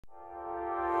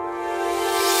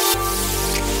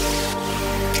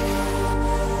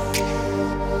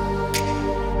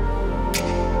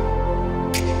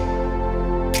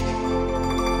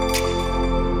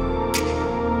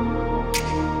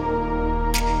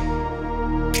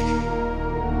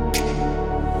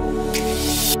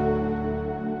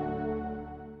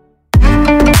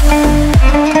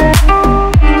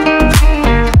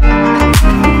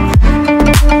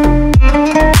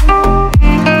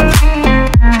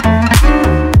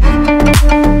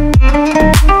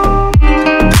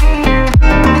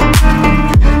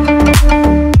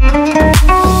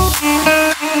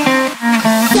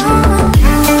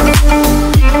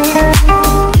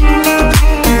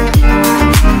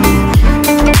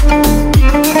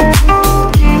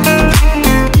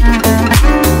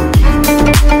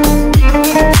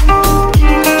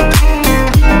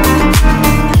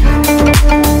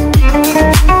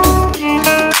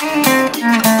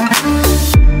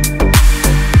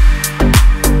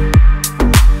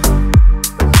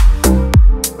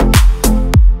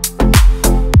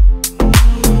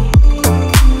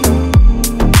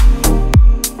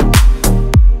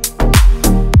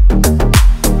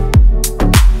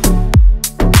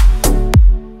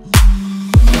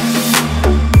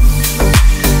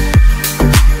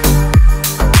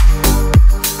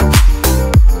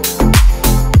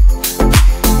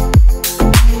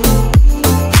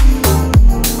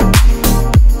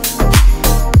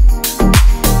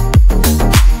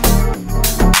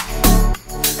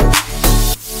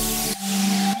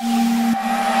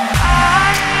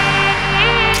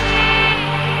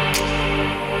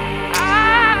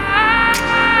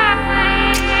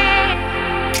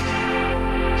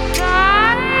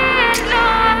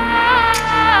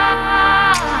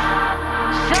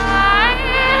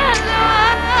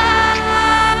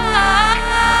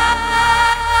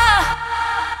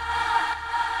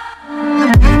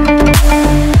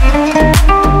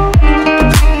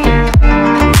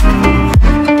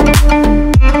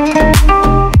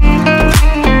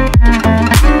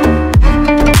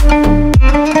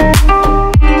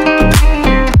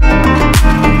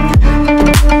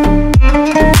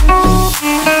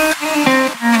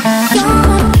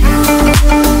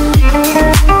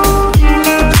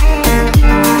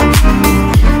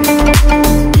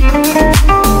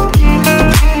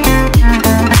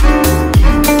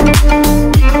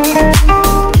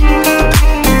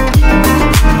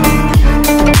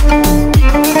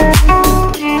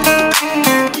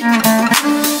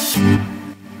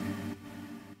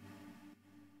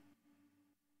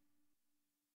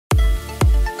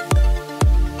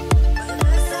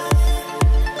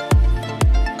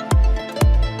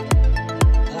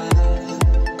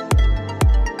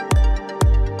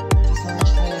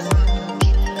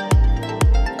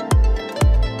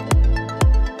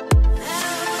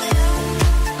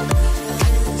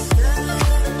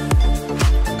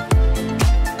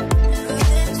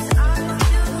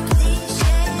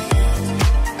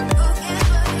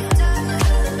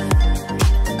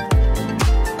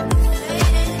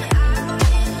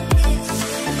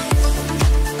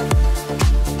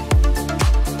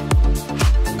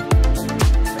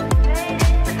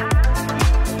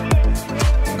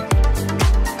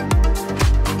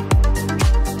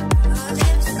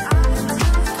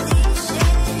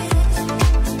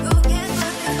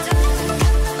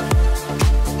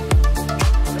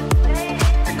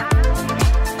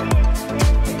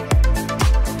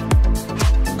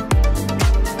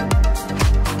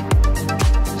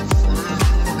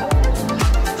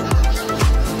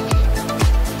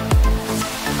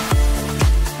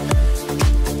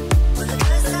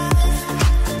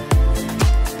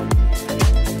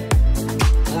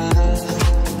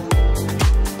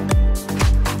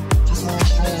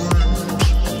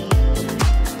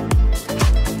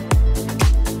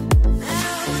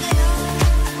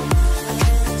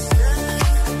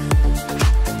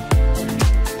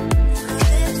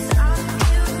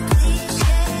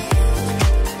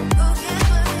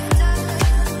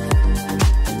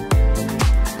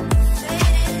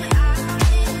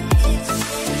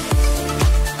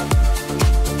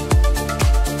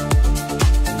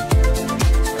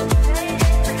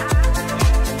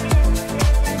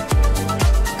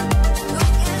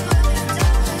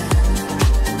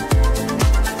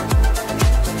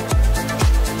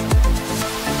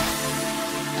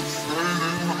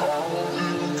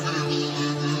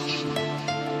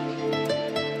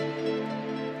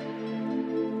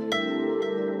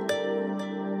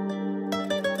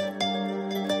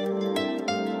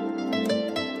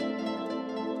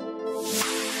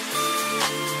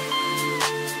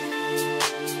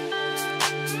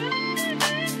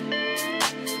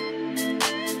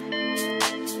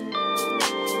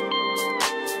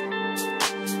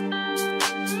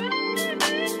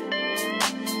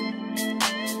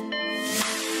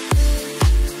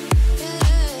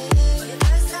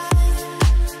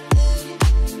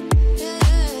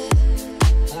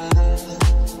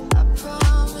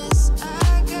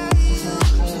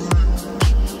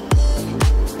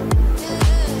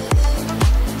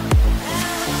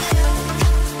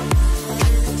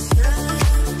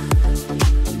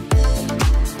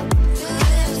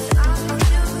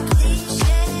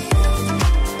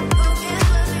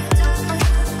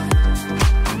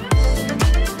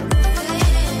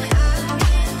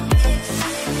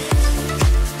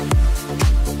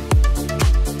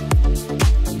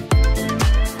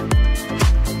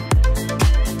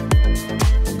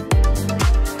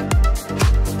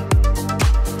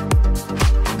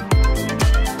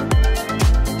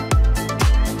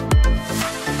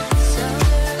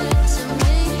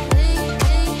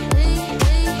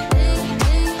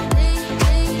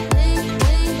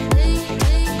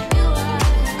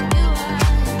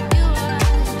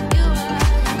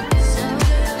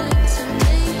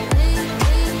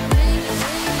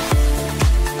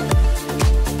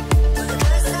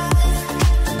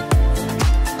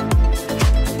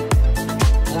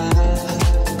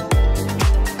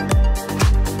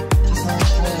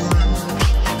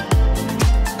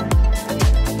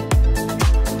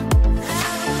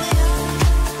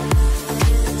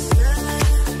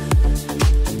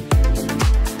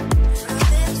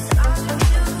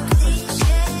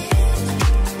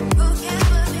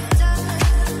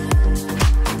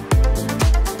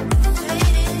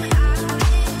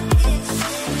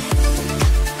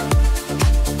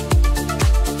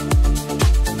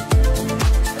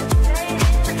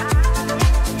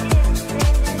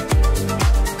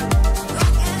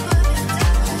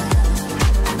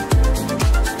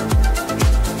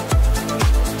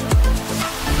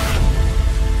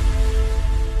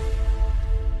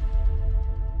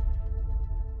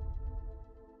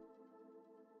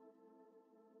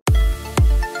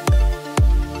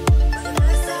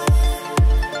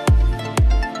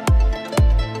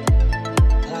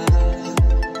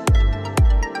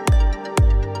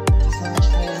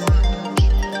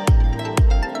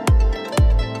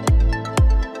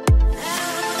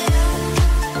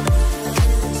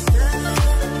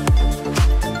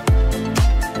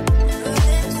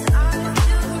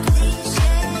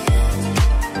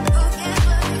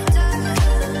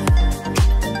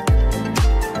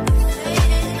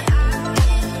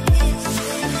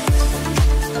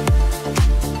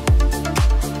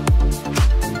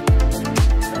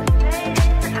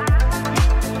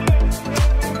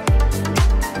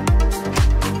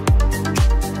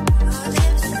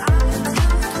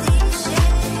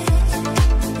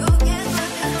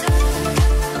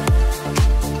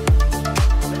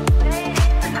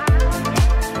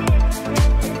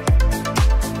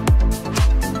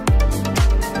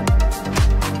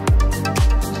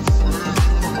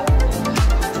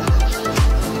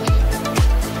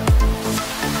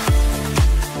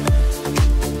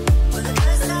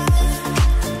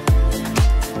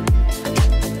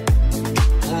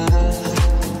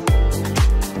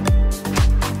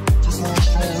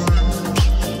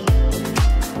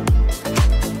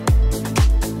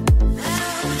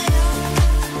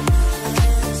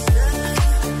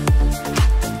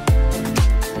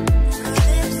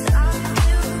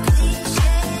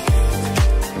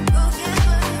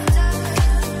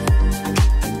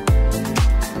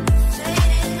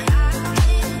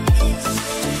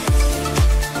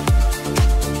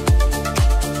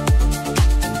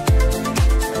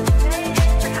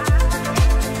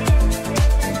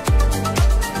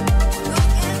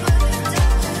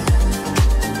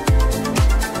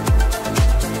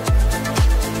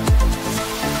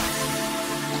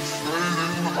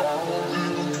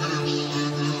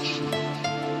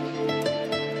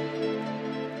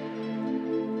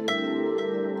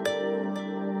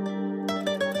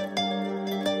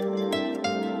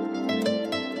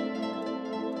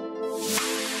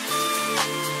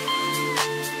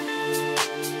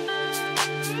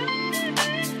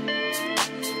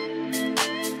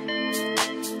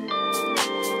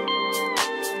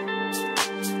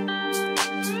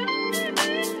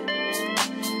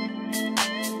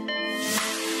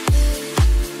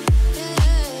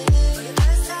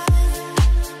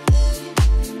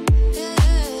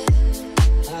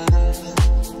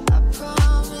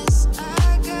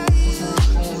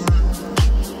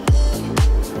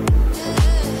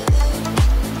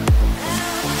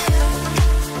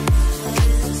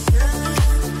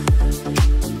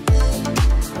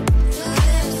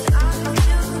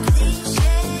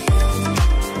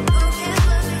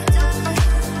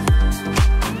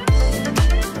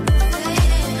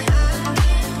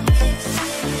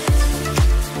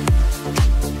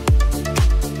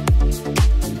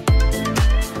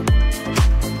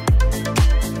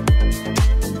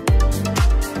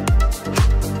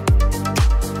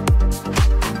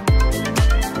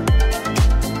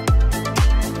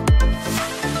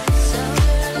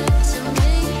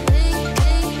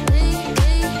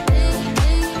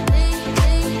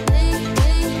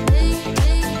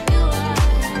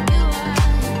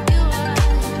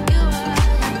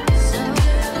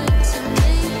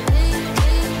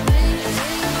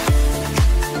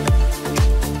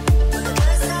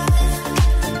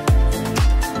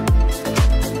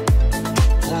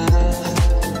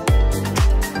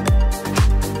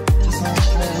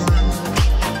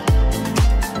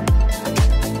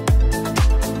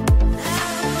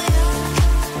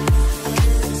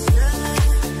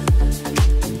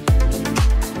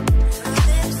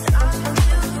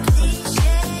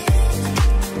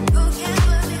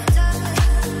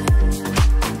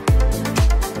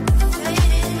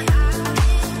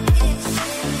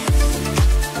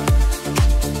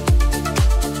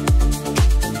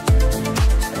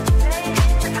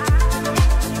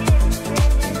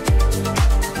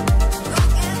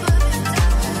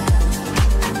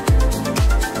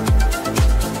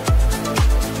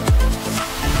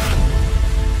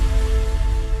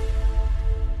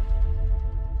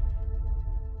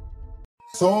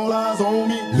eyes on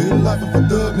me. Live the life of a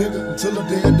thug nigga until the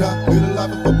day I die. Live the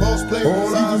life of a boss player.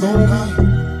 All eyes on me.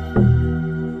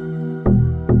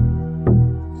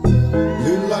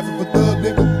 Live the life of a thug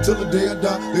nigga till the day I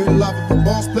die. Live the life of a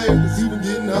boss player, it's even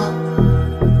getting hot.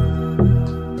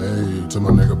 Hey, to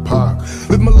my nigga Pac.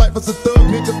 Live my life as a thug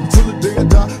nigga until the day I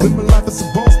die. Live my life as a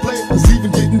boss player, it's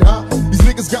even getting hot. These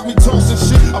niggas got me tossing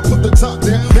shit, I put the top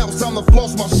down, now it's time to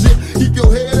floss my shit. Keep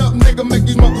your head up, nigga, make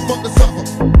these motherfuckers suffer.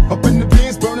 Up in the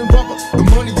bins, burning rubber, the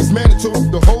money is mandatory.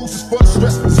 The hoes is for the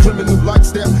stress, it's criminal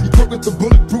lifestyle. You crook with the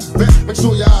bulletproof vest, make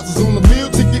sure your eyes is on the meal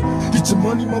ticket. Get your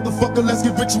money, motherfucker, let's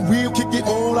get rich and real, kick it,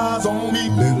 all eyes on me.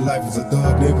 Live the life as a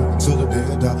thug nigga until the day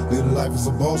I die. Live the life as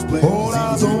a boss player, all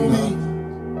eyes on me.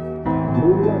 Live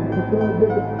the life as a thug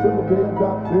nigga till the day I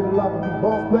die. Live the life as a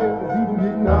boss player, it's even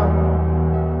getting hot.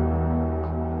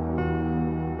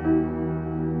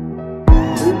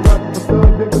 Live the life as a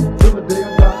thug nigga till the day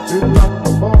I die. Live the life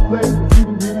as a boss player, it's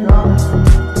even getting hot.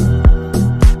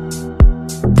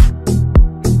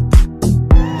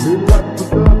 Live the life as a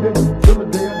thug nigga till the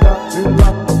day I die. Live the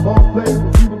life as a boss player,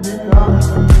 it's even getting hot.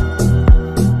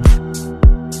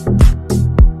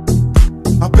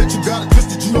 I bet you got it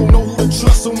twisted, you don't know who to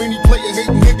trust. So many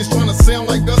player-hating niggas tryna sound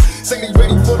like us. Say they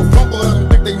ready for the funk, but I don't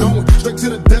think they know it. Straight to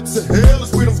the depths of hell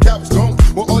is where them cowards going.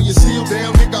 Well, all your shield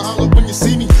down, nigga, holler when you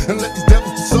see me. And let these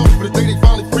devils be sorry for the day they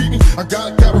finally free me. I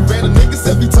got a caravan of niggas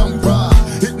every time we ride,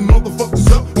 hitting motherfuckers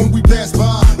up when we pass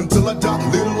by. Until I die,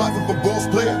 live the life of a boss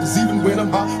player. Cause even when I'm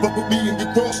high, fuck with me and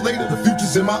get crossed later. The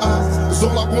future's in my eyes, cause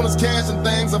all I want is cash and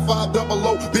things. I 500,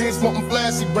 bands wanting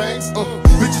flashy rings.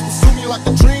 Bitches pursue me like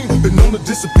a dream, been known to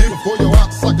disappear before your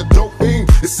eyes like a dope fiend.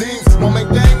 It seems my main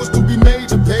thing was to be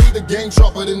major, pay the game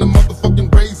sharper than the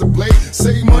motherfucking razor blade.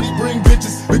 Save money, bring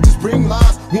bitches, bitches bring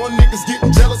lies. One nigga's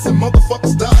getting jealous and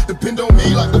motherfuckers die. Depend on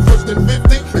me like the first and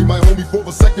 50. They might hold me for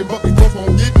a second, but they both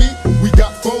won't get me. We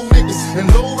got 4 niggas and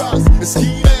low riders and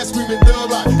ski ass screaming thug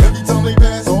like every time they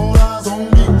pass. All eyes on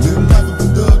me. Live the life of a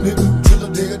thug nigga till the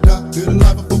day I die. Live the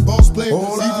life of a boss player.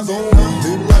 All eyes on me.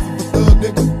 Live the life of a thug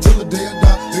nigga till the day I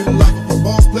die. Live the life of a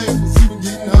boss player. It's even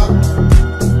getting hot.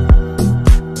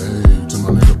 Hey, to my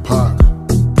nigga Pac.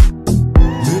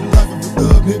 Live the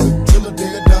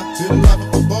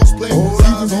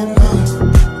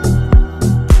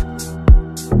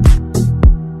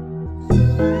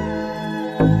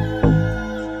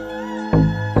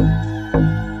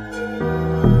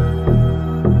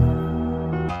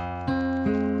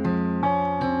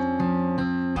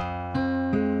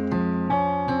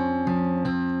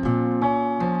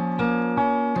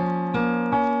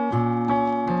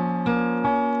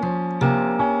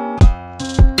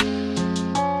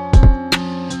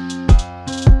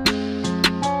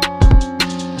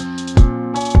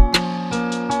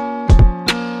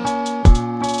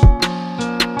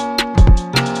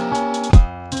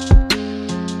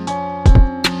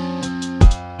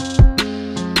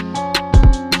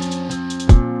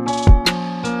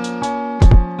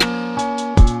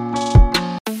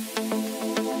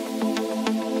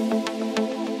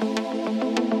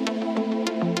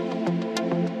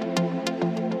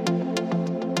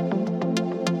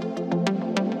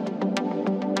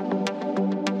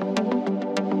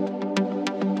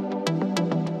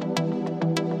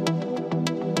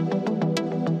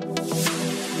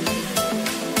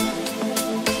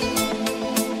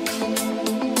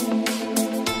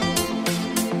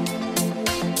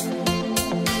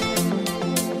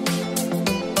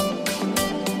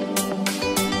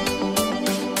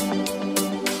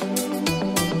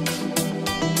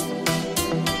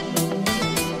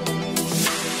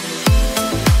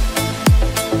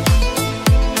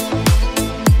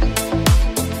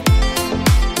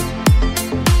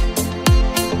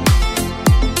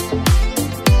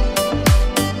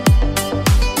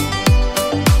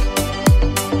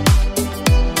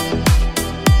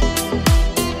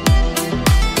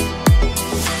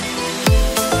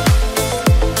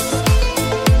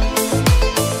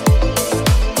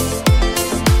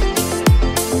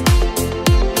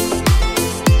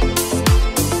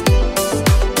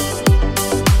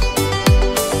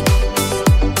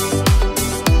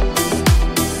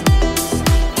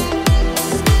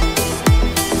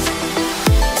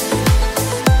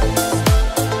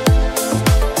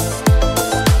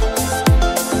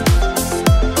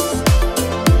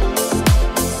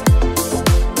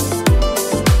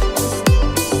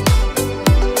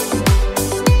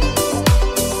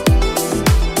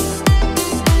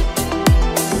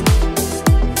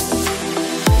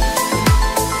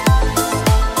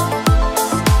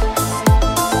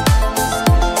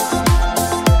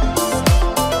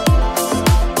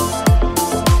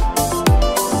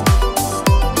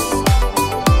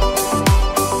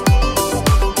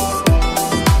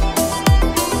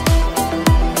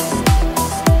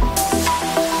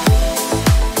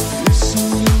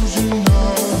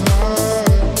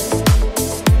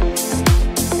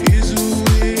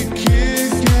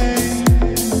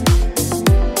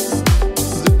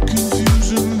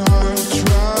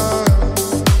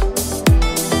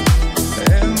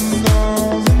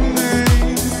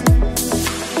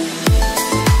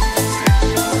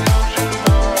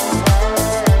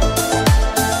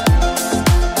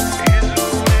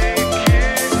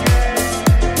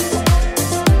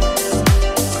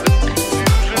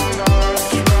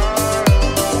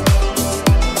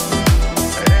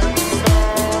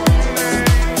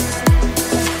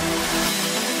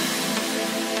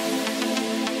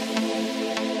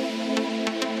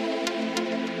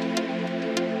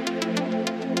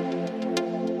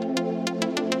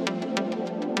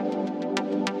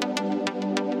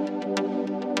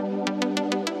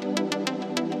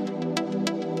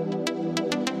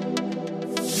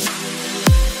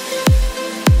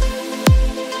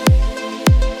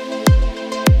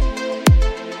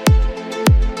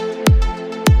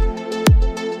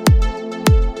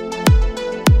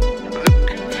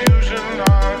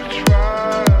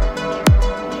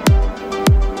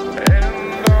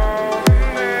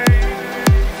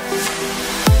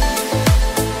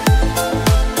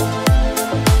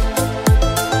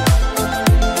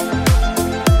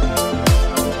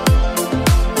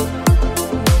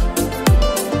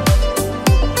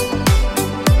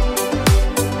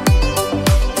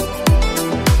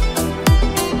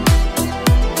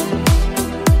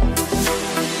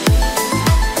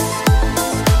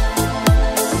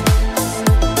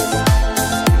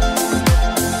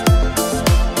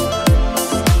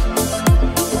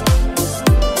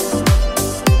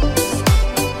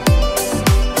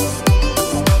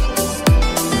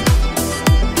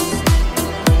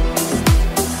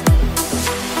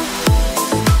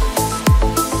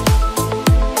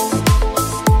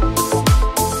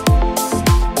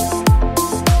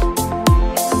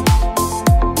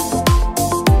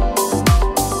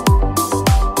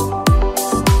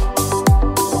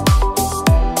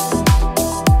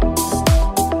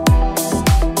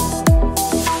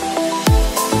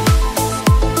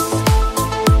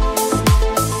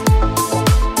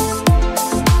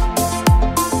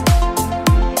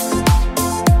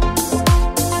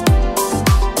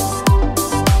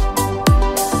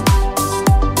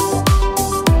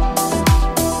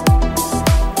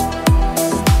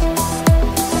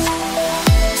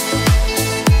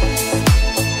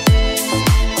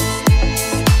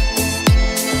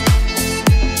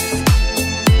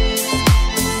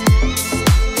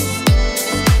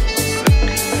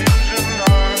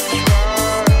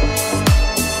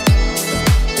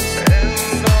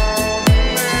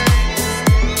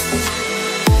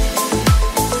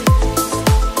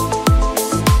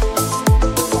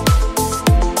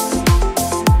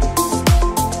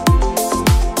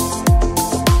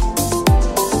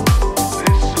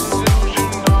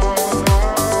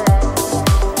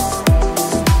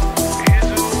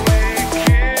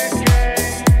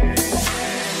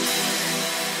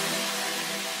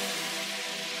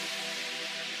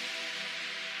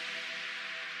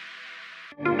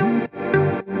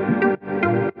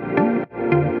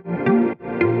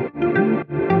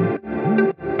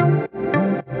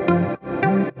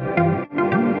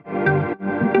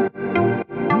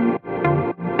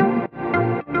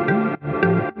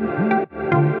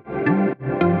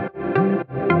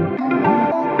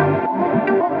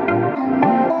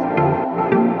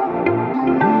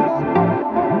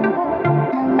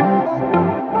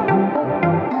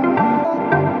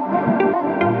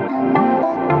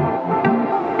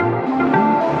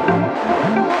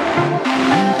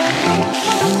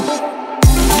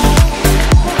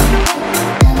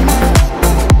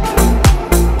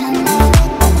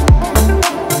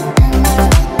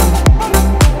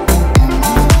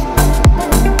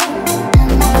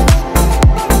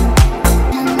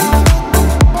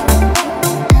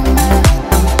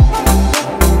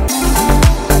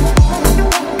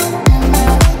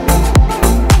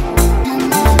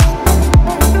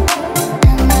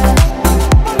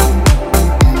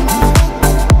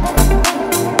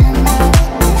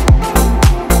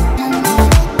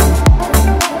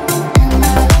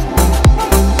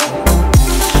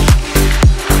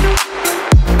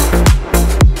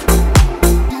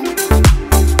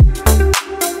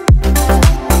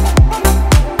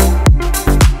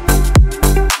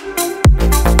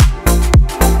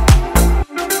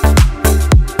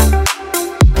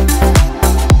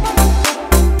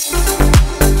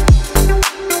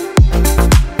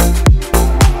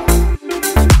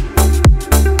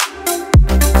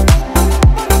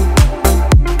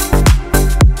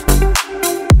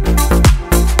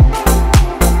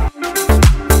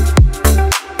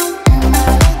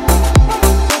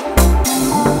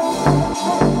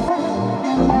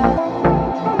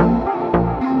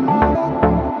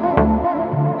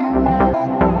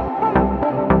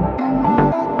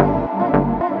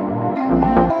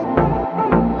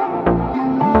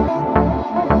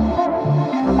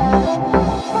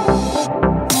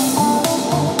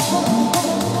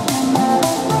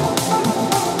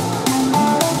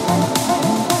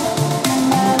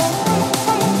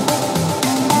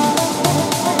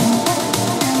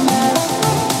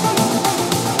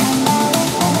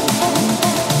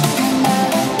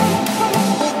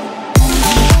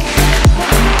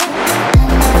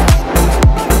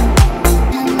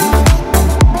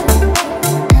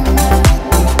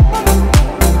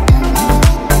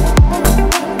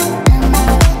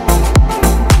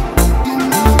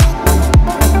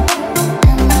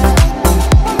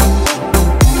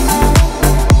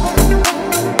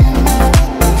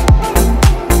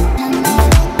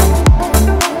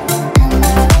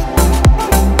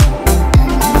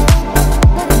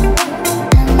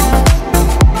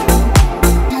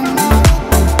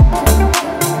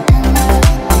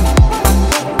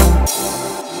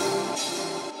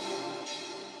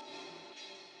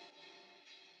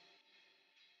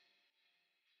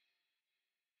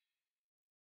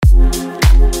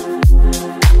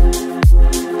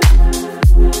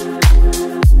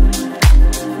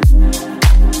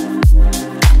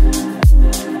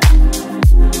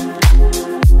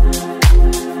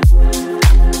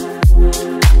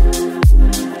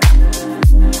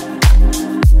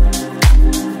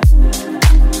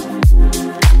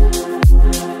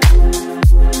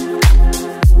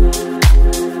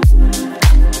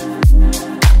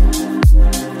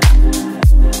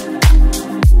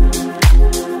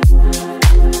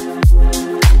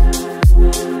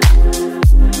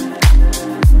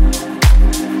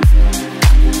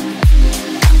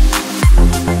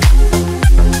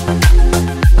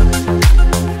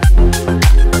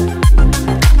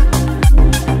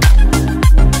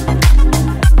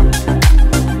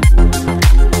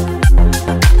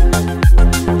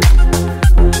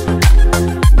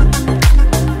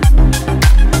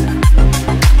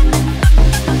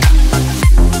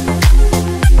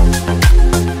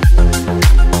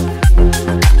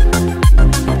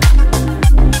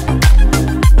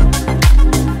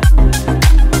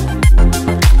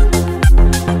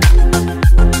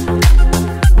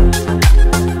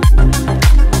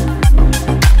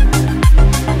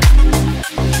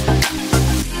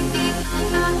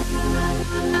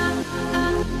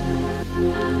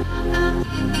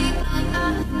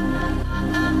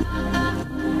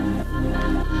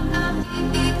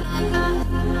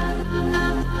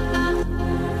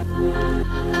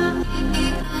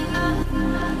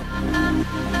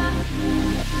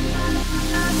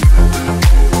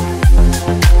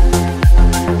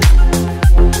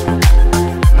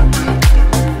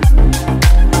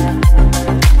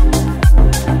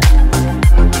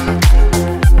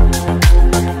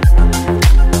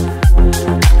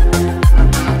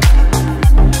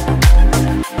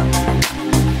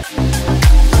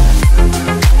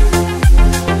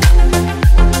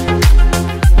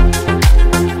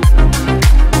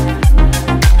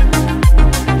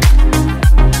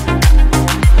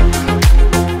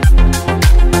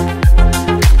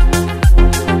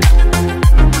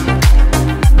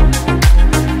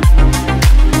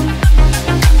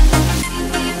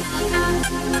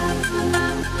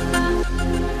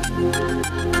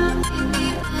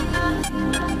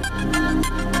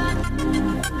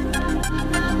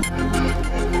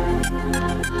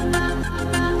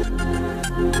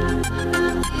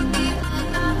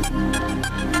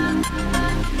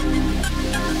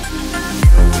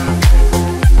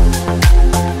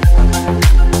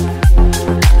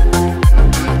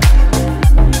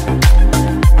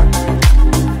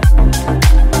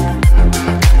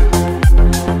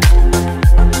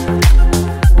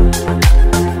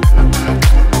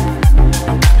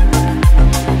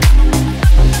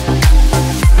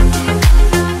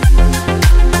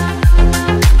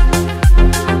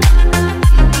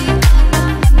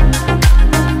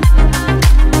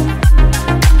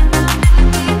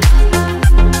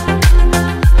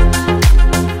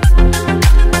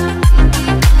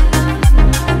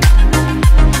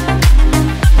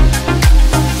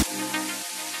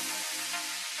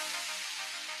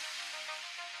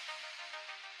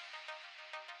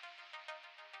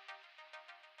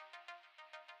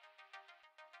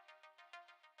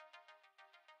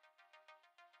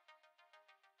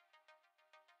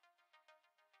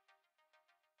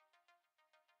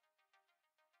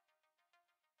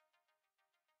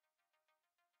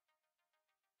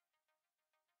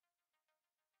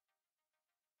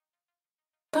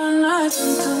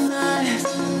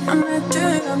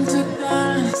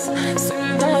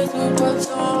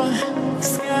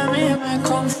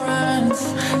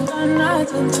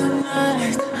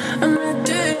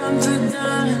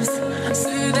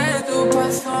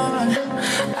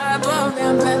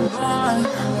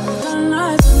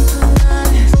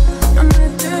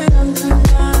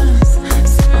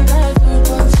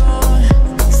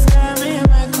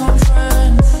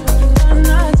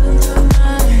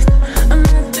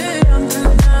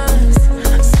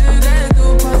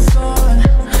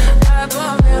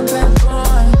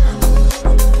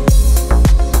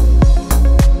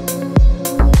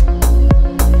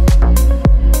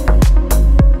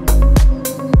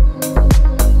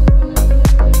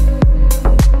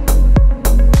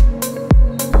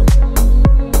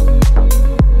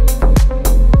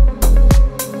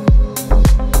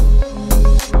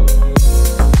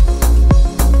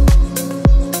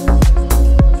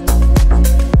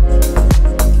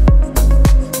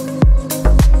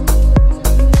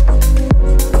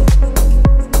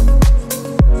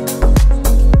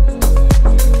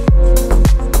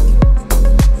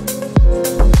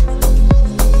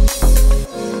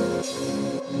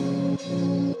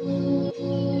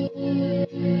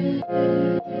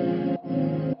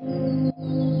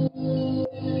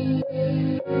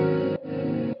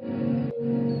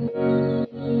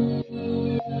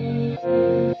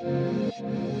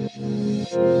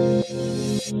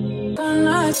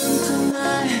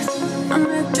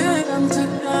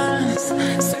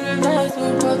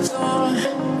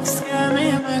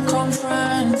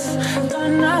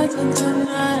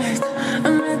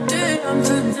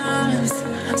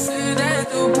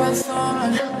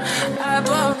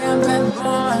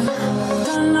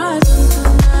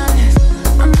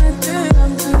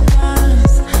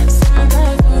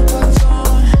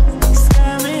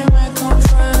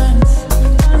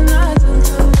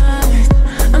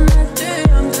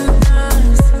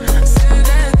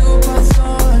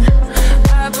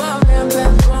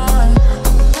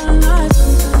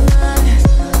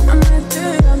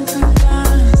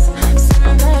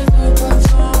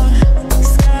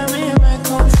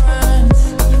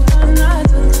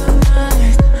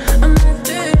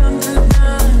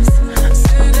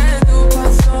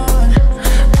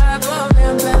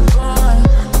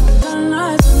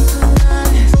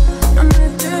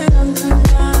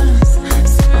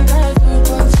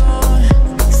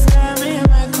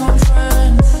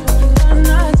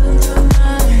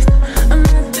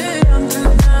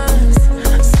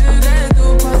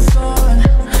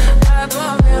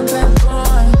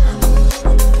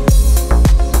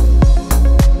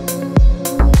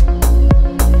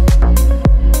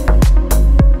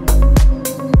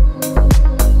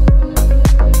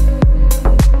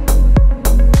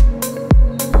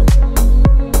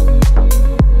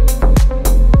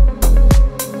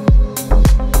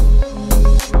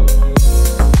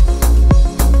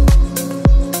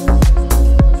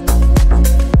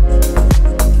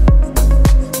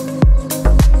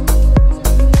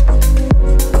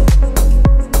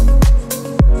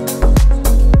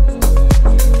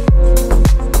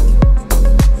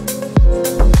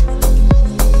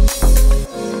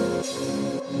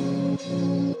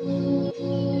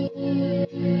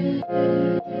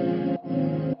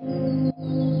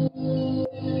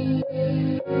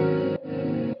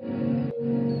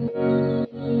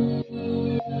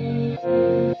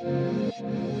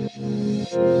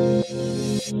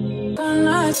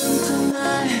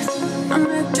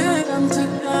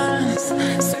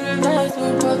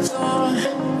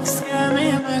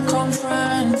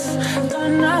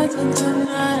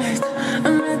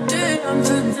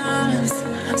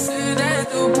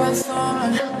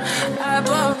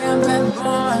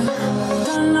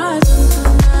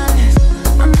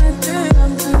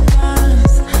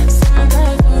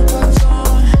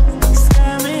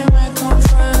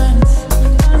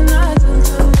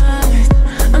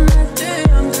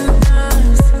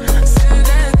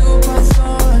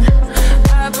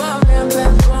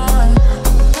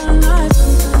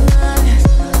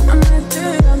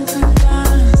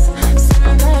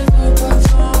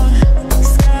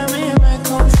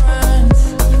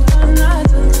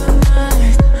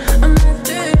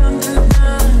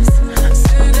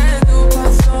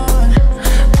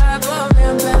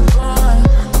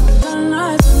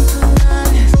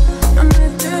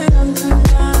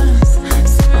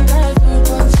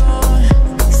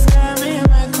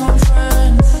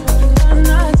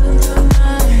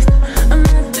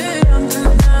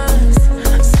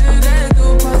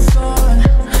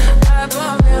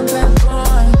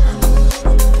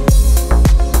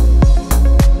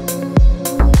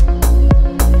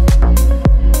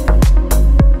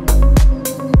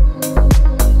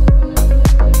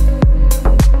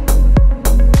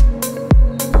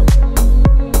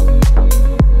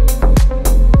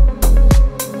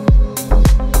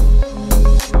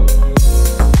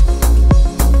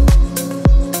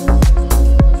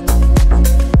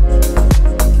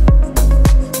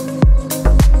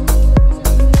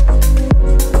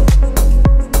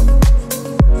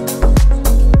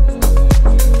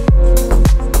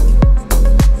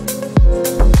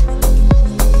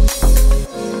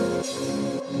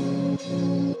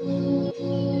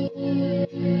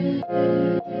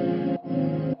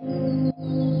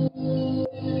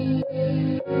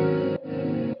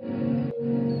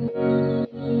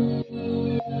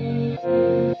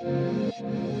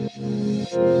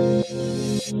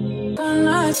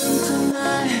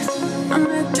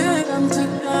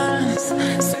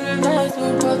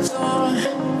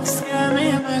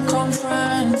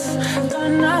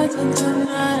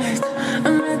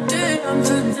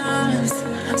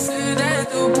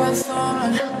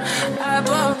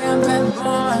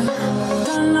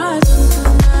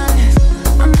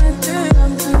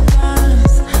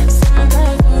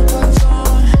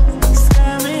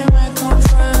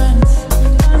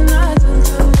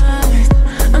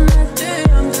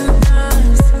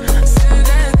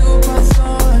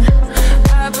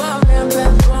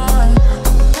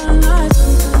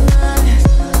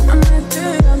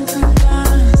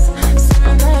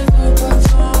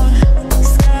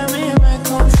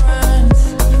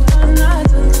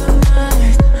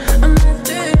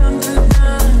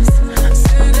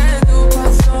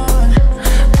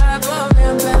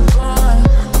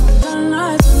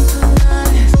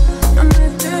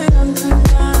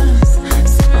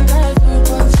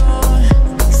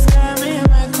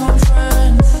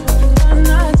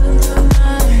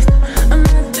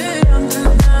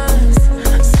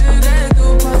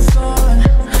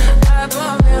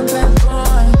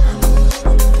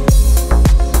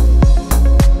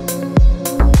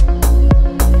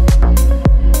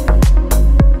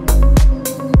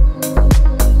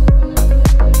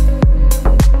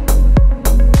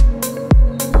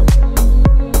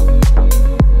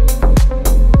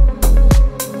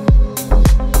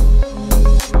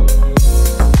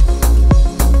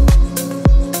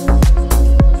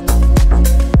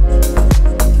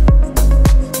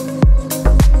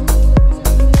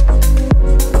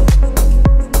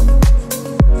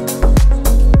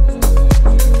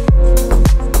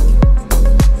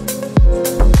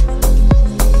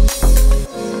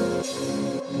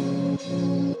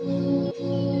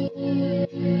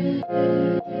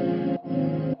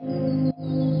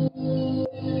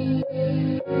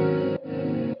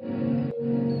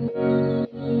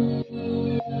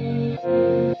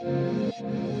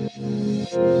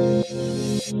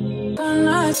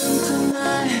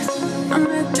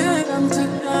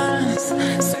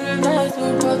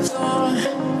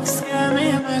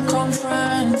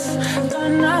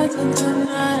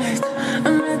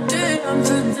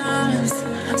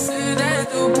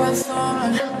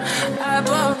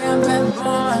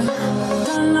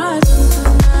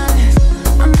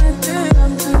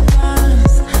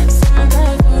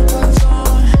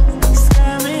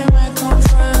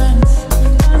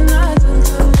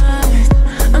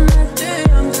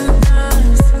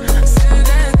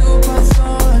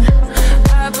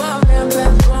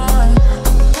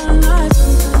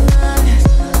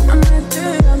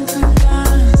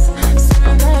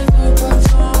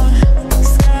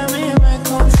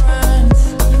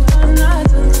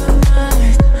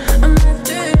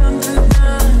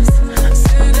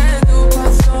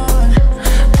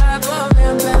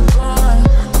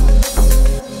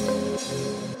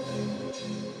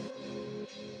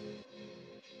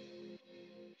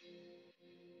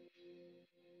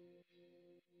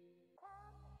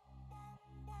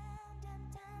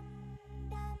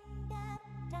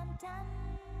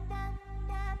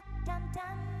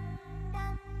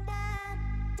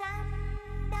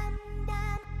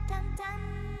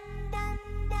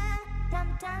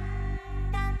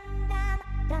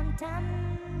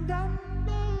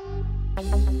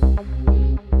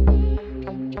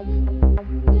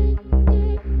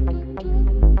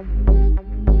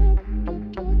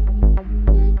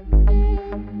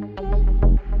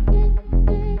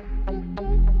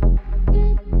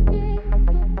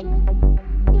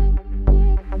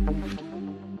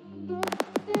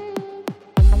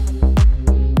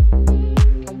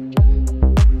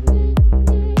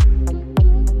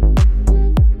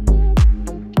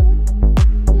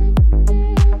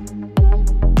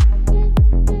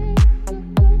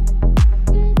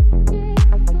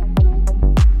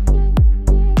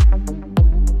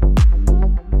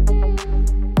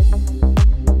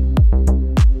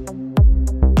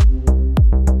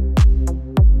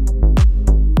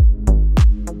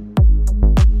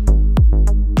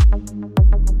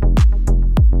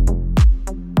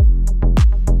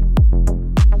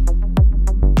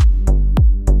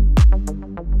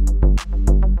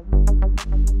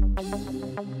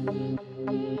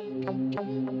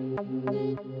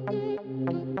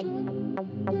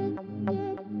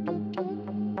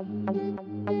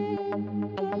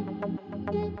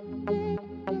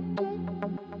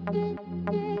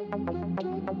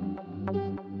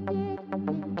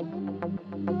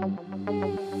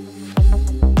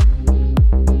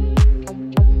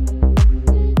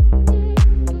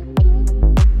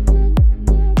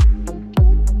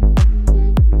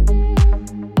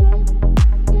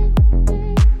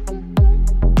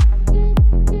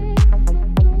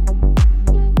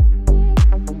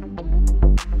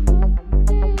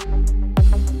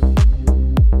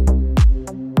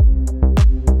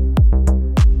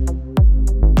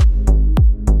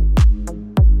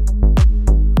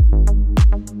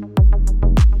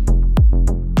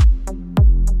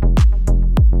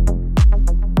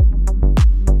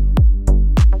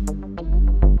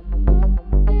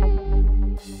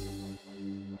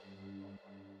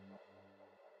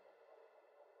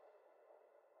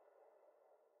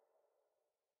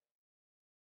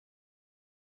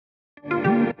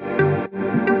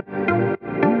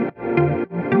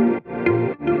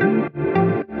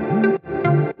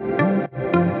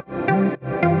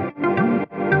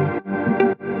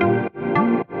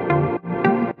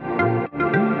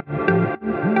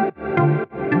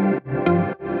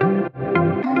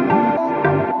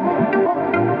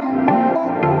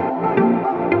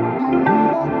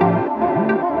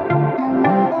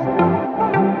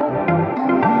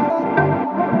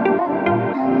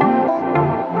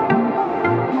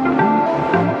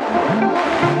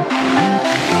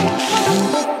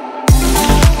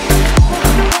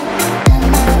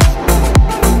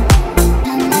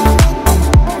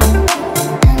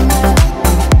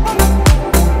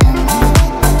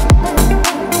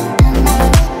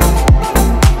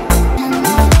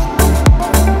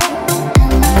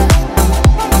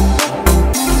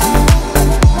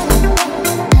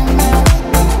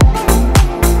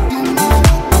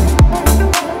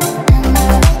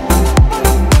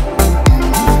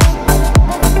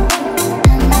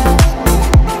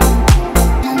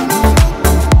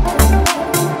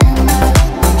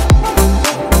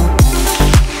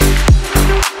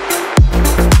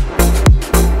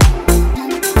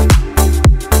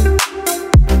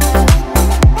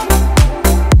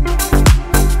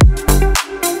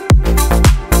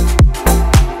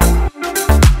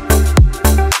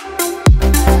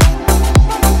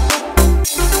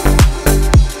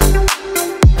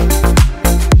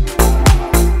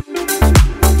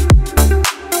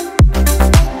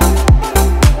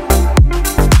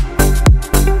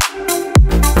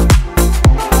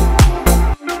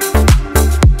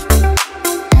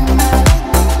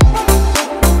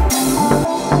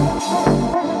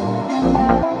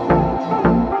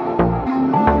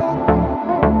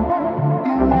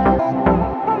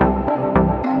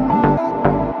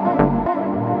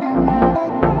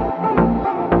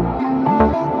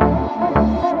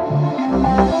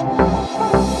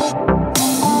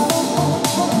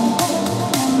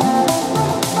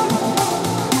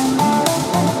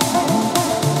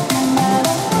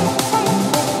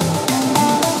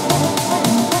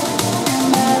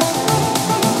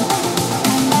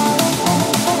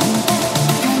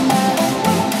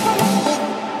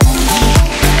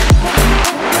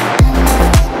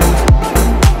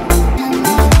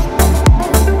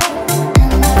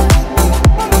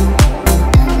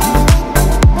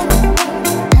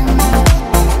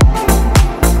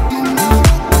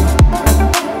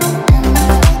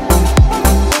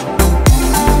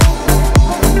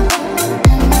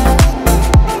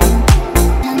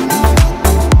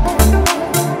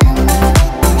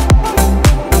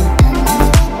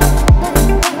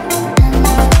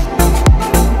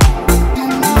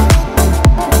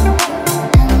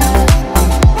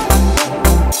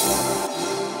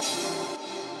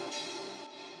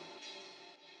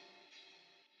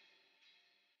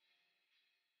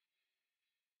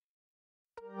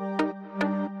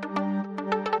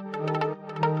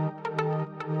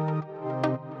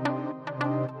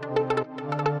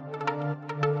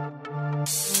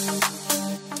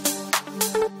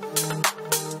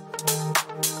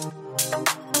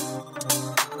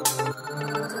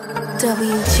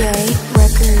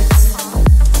W.J.Rec.